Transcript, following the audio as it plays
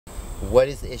what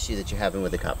is the issue that you're having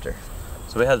with the copter?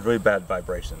 So it has really bad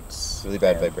vibrations. Really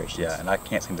bad vibrations. Yeah, and I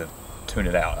can't seem to tune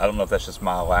it out. I don't know if that's just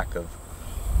my lack of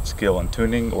skill in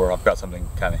tuning, or I've got something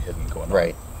kind of hidden going on.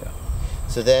 Right. Yeah.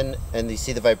 So then, and you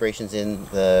see the vibrations in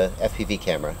the FPV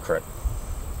camera. Correct.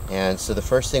 And so the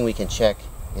first thing we can check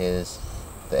is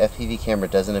the FPV camera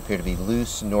doesn't appear to be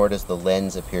loose, nor does the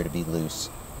lens appear to be loose.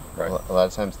 Right. A lot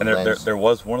of times the And lens... there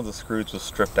was one of the screws was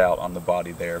stripped out on the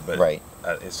body there, but right.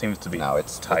 It seems to be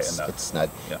it's tight enough. It's snug.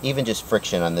 Yeah. Even just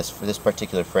friction on this for this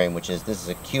particular frame, which is, this is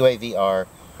a QAVR,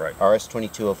 right.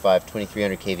 RS2205,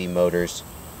 2300 kV motors,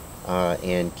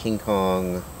 and King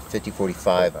Kong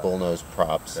 5045 bullnose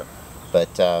props. Yep.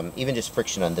 But even just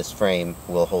friction on this frame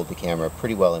will hold the camera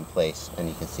pretty well in place, and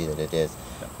you can see that it is.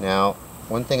 Yep. Now,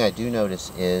 one thing I do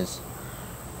notice is,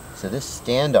 so this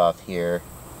standoff here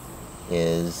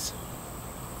is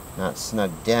not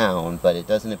snugged down, but it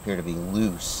doesn't appear to be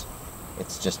loose.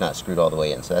 It's just not screwed all the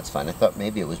way in, so that's fine. I thought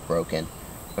maybe it was broken,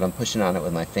 but I'm pushing on it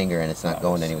with my finger and it's not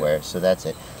going anywhere, so that's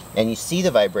it. And you see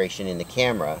the vibration in the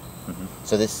camera.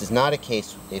 So this is not a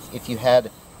case, if you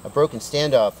had a broken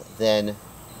standoff, then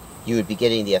you would be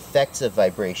getting the effects of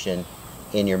vibration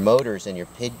in your motors and your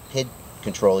PID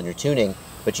control and your tuning,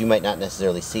 but you might not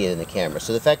necessarily see it in the camera.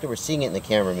 So the fact that we're seeing it in the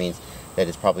camera means that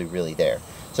it's probably really there.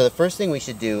 So the first thing we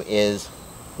should do is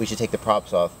we should take the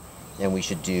props off, and we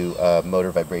should do a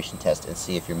motor vibration test and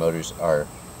see if your motors are,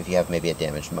 if you have maybe a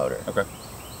damaged motor. Okay.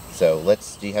 So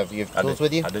let's, do you have your tools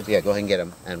with you? I do. Yeah, go ahead and get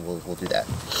them, and we'll do that.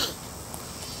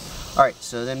 All right,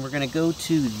 so then we're going to go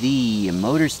to the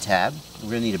motors tab.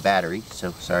 We're going to need a battery,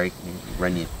 so sorry,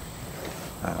 run you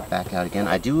back out again.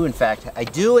 I do in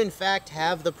fact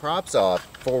have the props off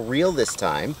for real this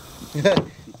time.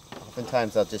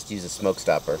 Oftentimes I'll just use a smoke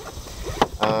stopper.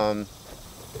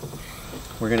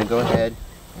 We're going to go ahead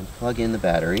and plug in the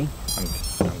battery.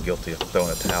 I'm guilty of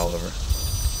throwing a towel over.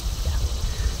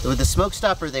 Yeah. With the smoke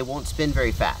stopper, they won't spin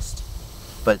very fast,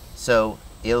 but so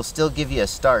it'll still give you a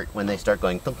start when they start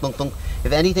going thunk, thunk, thunk.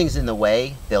 If anything's in the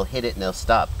way, they'll hit it and they'll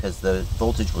stop because the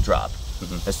voltage will drop.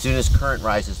 As soon as current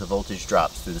rises, the voltage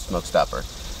drops through the smoke stopper.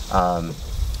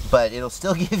 But it'll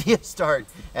still give you a start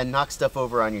and knock stuff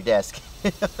over on your desk,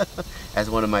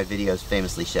 as one of my videos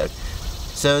famously showed.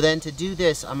 So then to do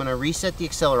this, I'm going to reset the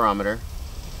accelerometer.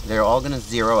 They're all going to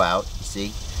zero out, you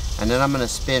see? And then I'm going to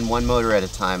spin one motor at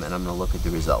a time and I'm going to look at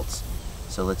the results.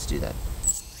 So let's do that.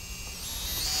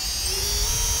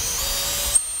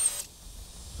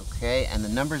 Okay, and the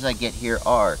numbers I get here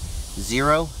are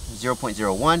 0,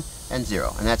 0.01, and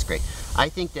 0, and that's great. I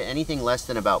think that anything less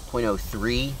than about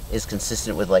 0.03 is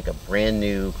consistent with like a brand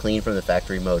new, clean from the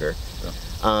factory motor.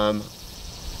 Yeah.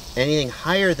 Anything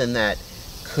higher than that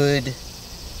could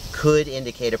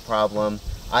indicate a problem.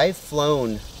 I've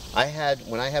flown,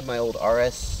 when I had my old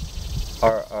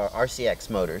RCX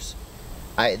motors,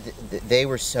 they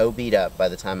were so beat up by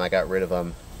the time I got rid of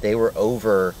them. They were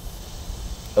over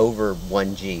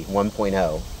 1G,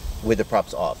 1.0 with the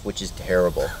props off, which is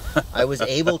terrible. I was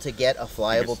able to get a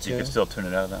flyable tune. You could still tune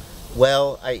it out of that?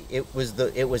 Well, it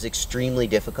was extremely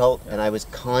difficult, and I was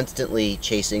constantly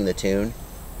chasing the tune,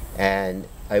 and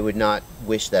I would not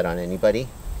wish that on anybody.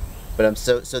 But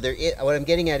what I'm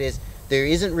getting at is there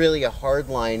isn't really a hard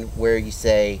line where you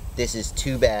say this is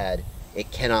too bad,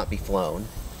 it cannot be flown.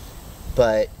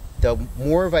 But the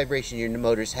more vibration your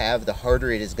motors have, the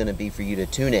harder it is going to be for you to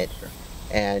tune it. Sure.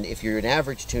 And if you're an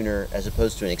average tuner as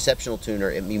opposed to an exceptional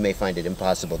tuner, you may find it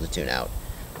impossible to tune out.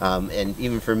 And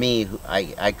even for me,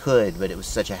 I could, but it was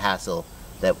such a hassle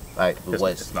that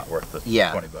it's not worth the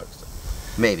 20 bucks.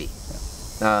 Maybe.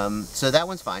 Yeah. So that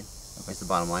one's fine. That's the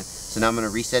bottom line. So now I'm going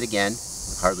to reset again.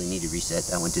 Hardly need to reset.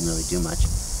 That one didn't really do much.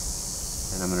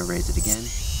 And I'm going to raise it again.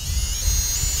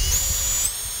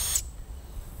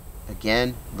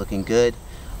 Again, looking good.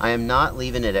 I am not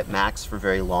leaving it at max for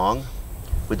very long.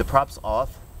 With the props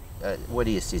off, what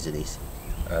do you see of these?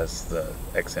 That's the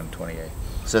XM28.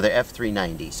 So they're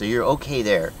F390. So you're okay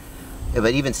there.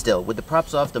 But even still, with the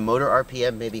props off, the motor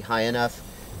RPM may be high enough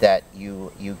that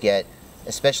you get,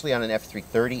 especially on an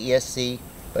F330 ESC,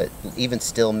 but even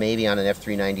still maybe on an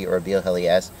F390 or a BLHeli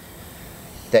S,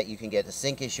 that you can get a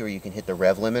sync issue or you can hit the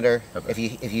rev limiter.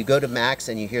 Okay. If you go to max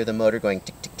and you hear the motor going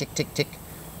tick, tick, tick, tick, tick,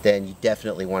 then you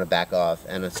definitely want to back off.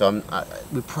 And so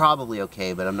we're probably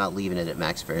okay, but I'm not leaving it at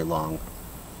max very long.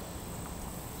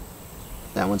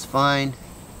 That one's fine.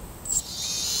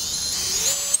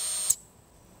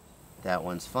 That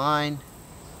one's fine.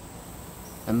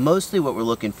 And mostly what we're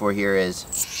looking for here is,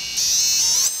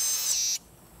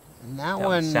 and that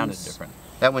one sounded different.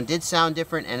 That one did sound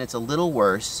different, and it's a little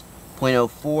worse.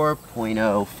 0.04,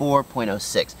 0.04,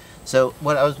 0.06. So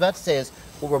what I was about to say is,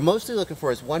 what we're mostly looking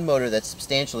for is one motor that's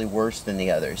substantially worse than the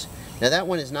others. Now that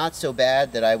one is not so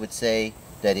bad that I would say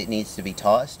that it needs to be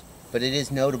tossed, but it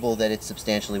is notable that it's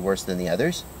substantially worse than the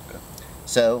others. Okay.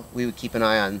 So we would keep an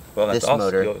eye on this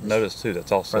motor. You'll notice too,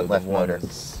 that's also left the one motor.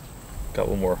 that's got a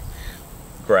little more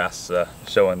brass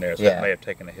showing there, so it may have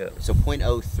taken a hit. So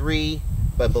 0.03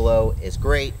 but below is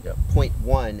great. Yep.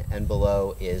 0.1 and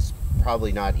below is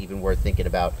probably not even worth thinking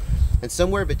about. And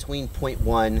somewhere between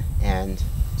 0.1 and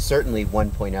certainly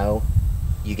 1.0,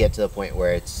 you get to the point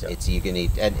where you can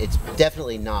eat, and it's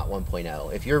definitely not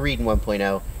 1.0. If you're reading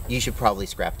 1.0, you should probably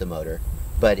scrap the motor.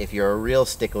 But if you're a real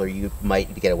stickler, you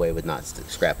might get away with not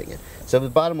scrapping it. So the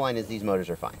bottom line is these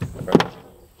motors are fine. Okay.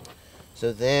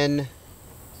 So then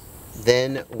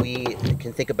we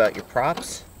can think about your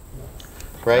props,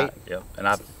 right? Yep. And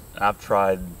I've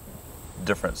tried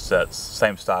different sets,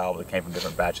 same style, but it came from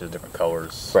different batches, different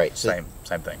colors. Right. Same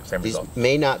thing, same These result.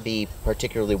 may not be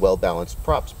particularly well balanced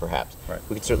props, perhaps. Right.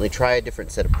 We could certainly try a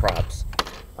different set of props.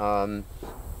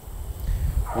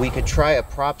 We could try a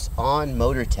props on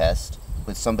motor test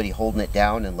with somebody holding it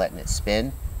down and letting it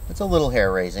spin. It's a little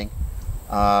hair raising.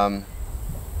 And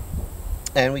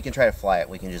we can try to fly it.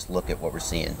 We can just look at what we're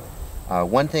seeing.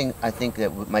 One thing I think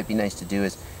that might be nice to do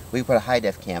is we put a high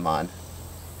def cam on,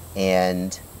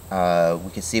 and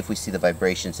we can see if we see the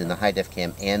vibrations in the high def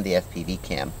cam and the FPV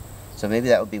cam. So maybe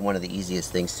that would be one of the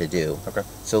easiest things to do. Okay.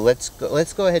 So let's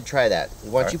go ahead and try that.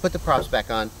 Why don't you put the props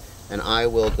back on, and I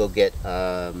will go get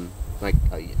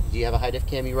do you have a high def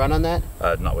cam you run on that?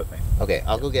 Not with me. Okay,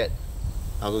 I'll go get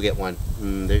one.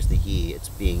 There's the key. It's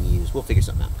being used. We'll figure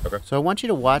something out. Okay. So I want you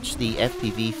to watch the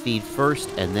FPV feed first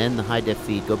and then the high def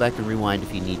feed. Go back and rewind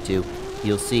if you need to.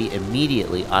 You'll see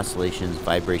immediately oscillations,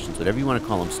 vibrations, whatever you want to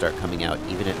call them, start coming out,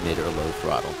 even at mid or low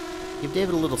throttle. Give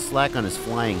David a little slack on his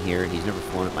flying here. He's never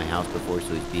flown at my house before,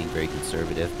 so he's being very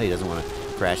conservative. He doesn't want to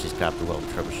crash his copter while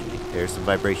troubleshooting. There's some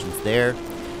vibrations there.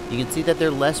 You can see that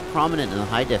they're less prominent in the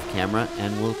high def camera,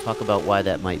 and we'll talk about why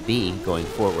that might be going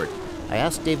forward. I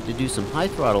asked David to do some high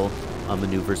throttle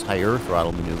maneuvers, higher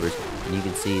throttle maneuvers, and you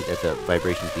can see that the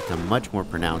vibrations become much more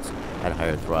pronounced at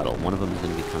higher throttle. One of them is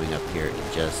going to be coming up here in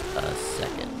just a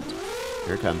second.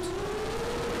 Here it comes.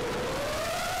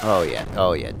 Oh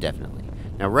yeah, definitely.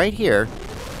 Now right here,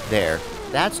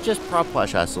 that's just prop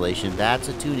wash oscillation. That's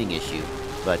a tuning issue.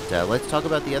 But let's talk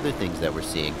about the other things that we're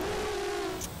seeing.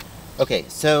 Okay,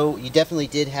 so you definitely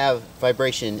did have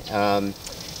vibration, and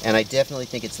I definitely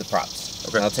think it's the props.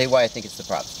 Okay. And I'll tell you why I think it's the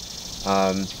props.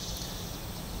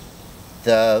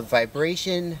 The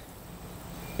vibration,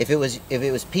 if it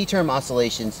was P-term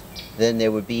oscillations, then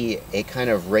there would be a kind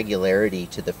of regularity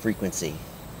to the frequency.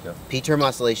 Yep. P-term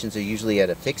oscillations are usually at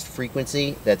a fixed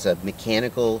frequency. That's a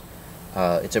mechanical,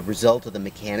 it's a result of the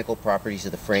mechanical properties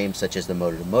of the frame, such as the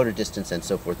motor-to-motor distance and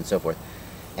so forth and so forth.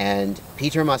 And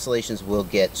P-term oscillations will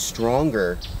get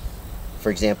stronger, for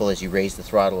example, as you raise the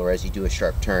throttle or as you do a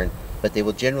sharp turn, but they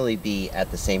will generally be at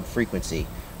the same frequency.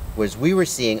 Whereas we were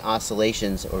seeing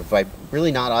oscillations, or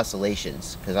really not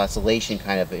oscillations, because oscillation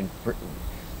kind of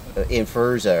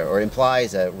infers or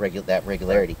implies that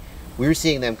regularity. We were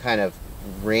seeing them kind of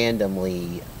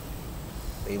randomly.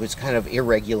 It was kind of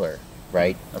irregular,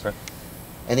 right? Okay.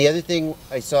 And the other thing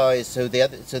I saw is so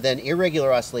then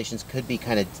irregular oscillations could be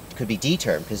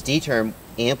D-term, because D-term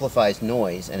amplifies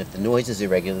noise, and if the noise is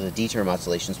irregular, the D-term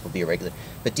oscillations will be irregular.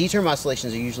 But D-term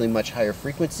oscillations are usually much higher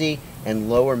frequency and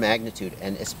lower magnitude,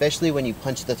 and especially when you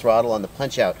punch the throttle on the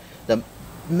punch out, the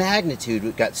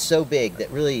magnitude got so big that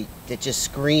really it just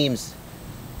screams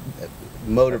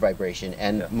motor vibration,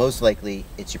 and most likely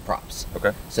it's your props.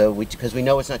 Okay. So because we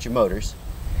know it's not your motors.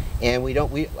 And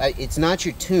it's not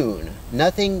your tune.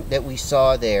 Nothing that we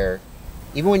saw there,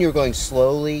 even when you were going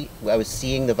slowly, I was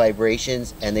seeing the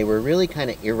vibrations, and they were really kind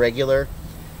of irregular.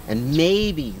 And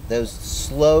maybe those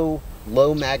slow,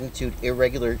 low magnitude,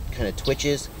 irregular kind of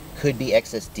twitches could be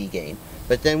excess D gain.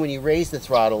 But then when you raise the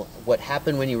throttle, what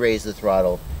happened when you raise the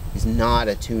throttle is not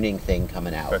a tuning thing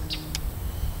coming out. Okay.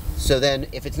 So then,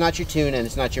 if it's not your tune and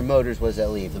it's not your motors, what does that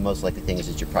leave? The most likely thing is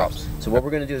it's your props. So what we're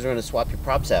going to do is we're going to swap your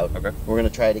props out. Okay. We're going to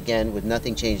try it again with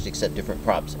nothing changed except different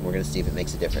props, and we're going to see if it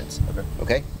makes a difference. Okay.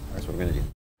 Okay? That's what we're going to do.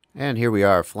 And here we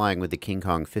are flying with the King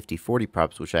Kong 5040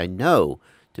 props, which I know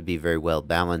to be very well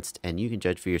balanced, and you can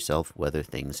judge for yourself whether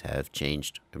things have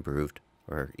changed, improved,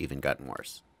 or even gotten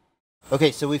worse.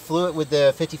 Okay, so we flew it with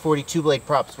the 5040 two-blade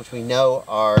props, which we know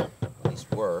are, at least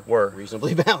were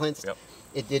reasonably balanced. Yep.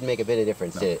 It did make a bit of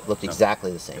difference. No. It looked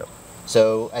exactly the same. Yep.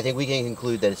 So I think we can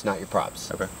conclude that it's not your props.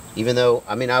 Okay. Even though,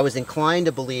 I mean, I was inclined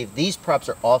to believe these props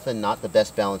are often not the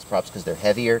best balanced props because they're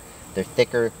heavier, they're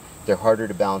thicker, they're harder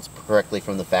to balance correctly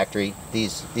from the factory.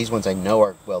 These ones I know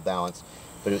are well balanced.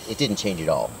 but it didn't change at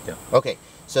all. Yeah. Okay,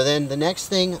 so then the next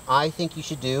thing I think you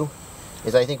should do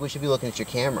is I think we should be looking at your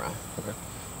camera. Okay.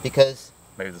 Because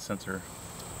maybe the sensor.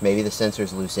 Maybe the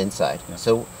sensor's loose inside. Yeah.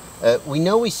 So we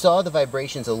know we saw the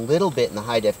vibrations a little bit in the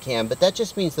high def cam, but that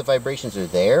just means the vibrations are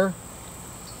there.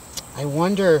 I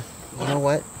wonder, you know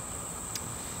what?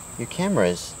 Your camera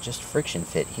is just friction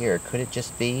fit here. Could it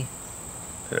just be?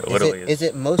 It literally is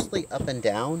it mostly up and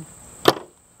down?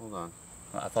 Hold on.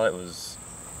 I thought it was.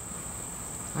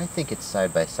 I think it's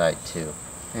side by side too.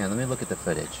 Man, let me look at the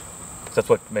footage. That's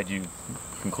what made you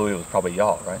conclude it was probably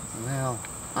yaw, right? Well,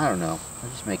 I don't know. I'm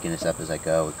just making this up as I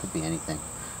go. It could be anything.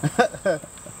 Let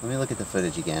me look at the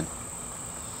footage again.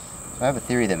 So I have a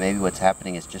theory that maybe what's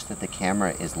happening is just that the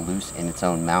camera is loose in its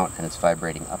own mount and it's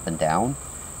vibrating up and down.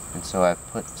 And so I've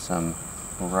put some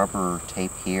rubber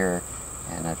tape here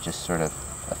and I've just sort of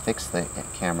affixed the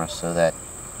camera so that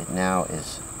it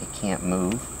can't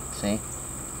move, see?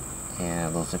 And a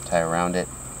little zip tie around it.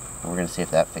 And we're going to see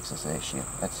if that fixes the issue.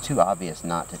 That's too obvious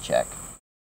not to check.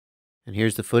 And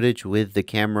here's the footage with the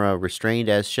camera restrained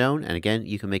as shown. And again,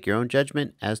 you can make your own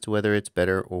judgment as to whether it's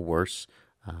better or worse.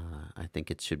 I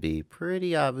think it should be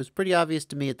pretty obvious. It was pretty obvious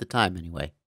to me at the time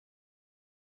anyway.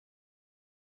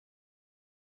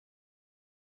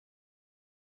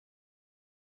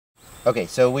 Okay,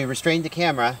 so we restrained the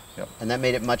camera, yep. And that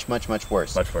made it much, much, much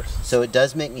worse. Much worse. So it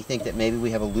does make me think that maybe we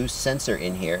have a loose sensor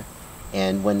in here.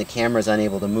 And when the camera is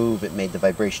unable to move, it made the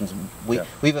vibrations.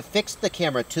 We've affixed the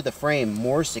camera to the frame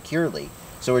more securely,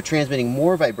 so we're transmitting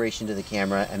more vibration to the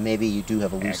camera, and maybe you do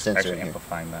have a loose sensor in here.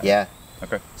 Amplifying that. Yeah.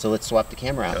 Okay. So let's swap the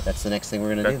camera out. Yep. That's the next thing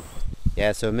we're going to do.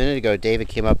 Yeah, so a minute ago, David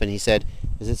came up and he said,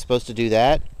 is it supposed to do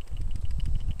that?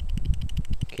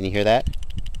 Can you hear that?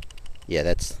 Yeah,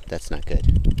 that's not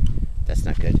good. That's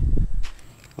not good.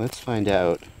 Let's find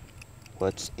out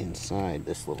what's inside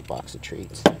this little box of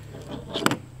treats.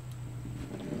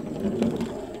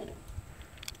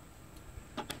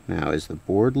 Now, is the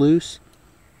board loose?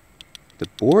 The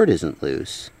board isn't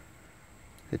loose.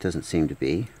 It doesn't seem to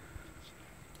be.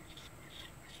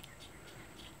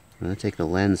 I'm going to take the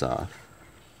lens off.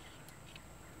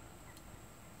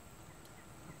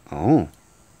 Oh.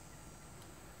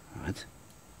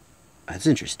 That's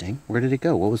interesting. Where did it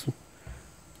go? What was...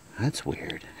 That's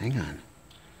weird. Hang on.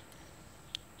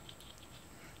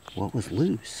 What was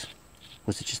loose?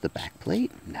 Was it just the back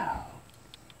plate? No.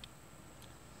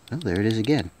 Oh, there it is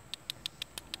again.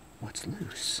 What's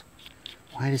loose?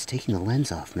 Why does taking the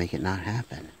lens off make it not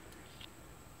happen?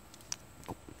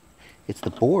 Oh, it's the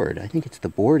board. I think it's the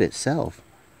board itself.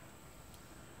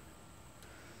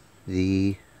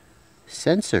 The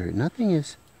sensor. Nothing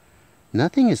is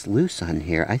loose on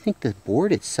here. I think the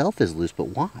board itself is loose, but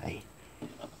why?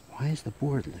 Why is the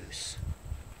board loose?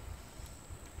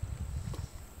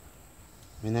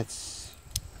 I mean, that's...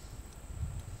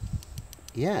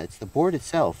 Yeah, it's the board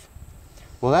itself.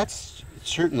 Well, that's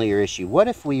certainly your issue. What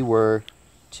if we were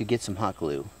to get some hot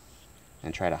glue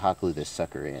and try to hot glue this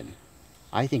sucker in?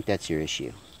 I think that's your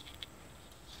issue.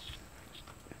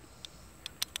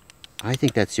 I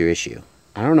think that's your issue.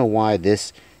 I don't know why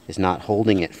this is not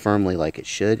holding it firmly like it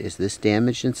should. Is this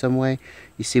damaged in some way?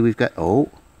 You see, we've got... Oh,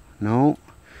 no.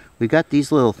 We've got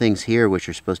these little things here which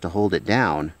are supposed to hold it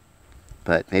down.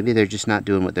 But maybe they're just not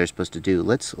doing what they're supposed to do.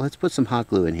 Let's put some hot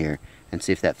glue in here and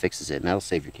see if that fixes it, and that'll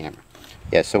save your camera.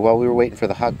 Yeah, so while we were waiting for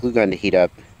the hot glue gun to heat up,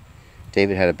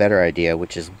 David had a better idea,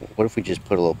 which is, what if we just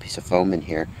put a little piece of foam in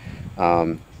here?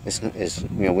 You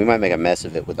know, we might make a mess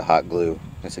of it with the hot glue.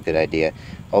 That's a good idea.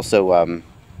 Also,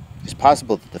 it's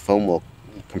possible that the foam will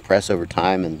compress over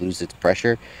time and lose its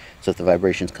pressure. So if the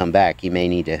vibrations come back, you may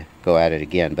need to go at it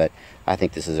again. But I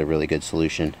think this is a really good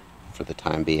solution for the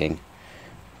time being.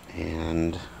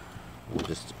 And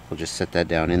we'll just set that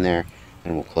down in there,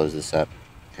 and we'll close this up,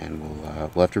 and we'll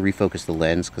have to refocus the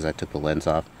lens because I took the lens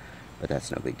off, but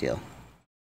that's no big deal.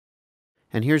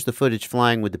 And here's the footage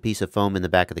flying with the piece of foam in the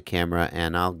back of the camera,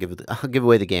 and I'll give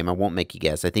away the game. I won't make you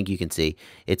guess. I think you can see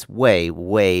it's way,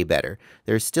 way better.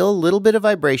 There's still a little bit of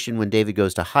vibration when David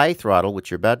goes to high throttle,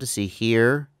 which you're about to see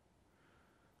here,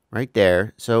 right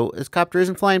there. So this copter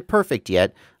isn't flying perfect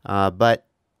yet, but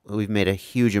we've made a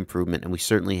huge improvement, and we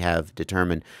certainly have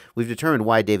determined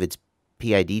why David's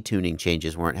PID tuning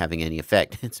changes weren't having any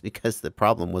effect. It's because the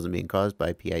problem wasn't being caused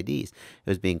by PIDs. It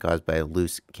was being caused by a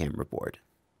loose camera board.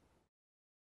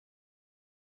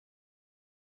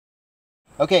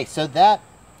 Okay, so that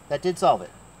did solve it.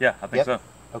 Yeah, I think so.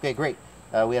 Okay, great.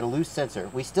 We had a loose sensor.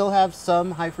 We still have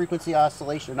some high frequency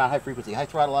oscillation, not high frequency, high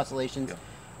throttle oscillations,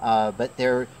 but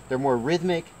they're more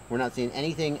rhythmic. We're not seeing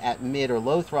anything at mid or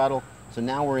low throttle. So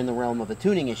now we're in the realm of a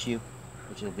tuning issue,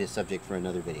 which will be a subject for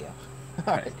another video.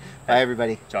 All right. Bye,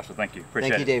 everybody. Joshua, thank you. Appreciate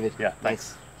it. Thank you, David. Yeah,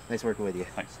 thanks. Nice working with you.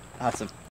 Thanks. Awesome.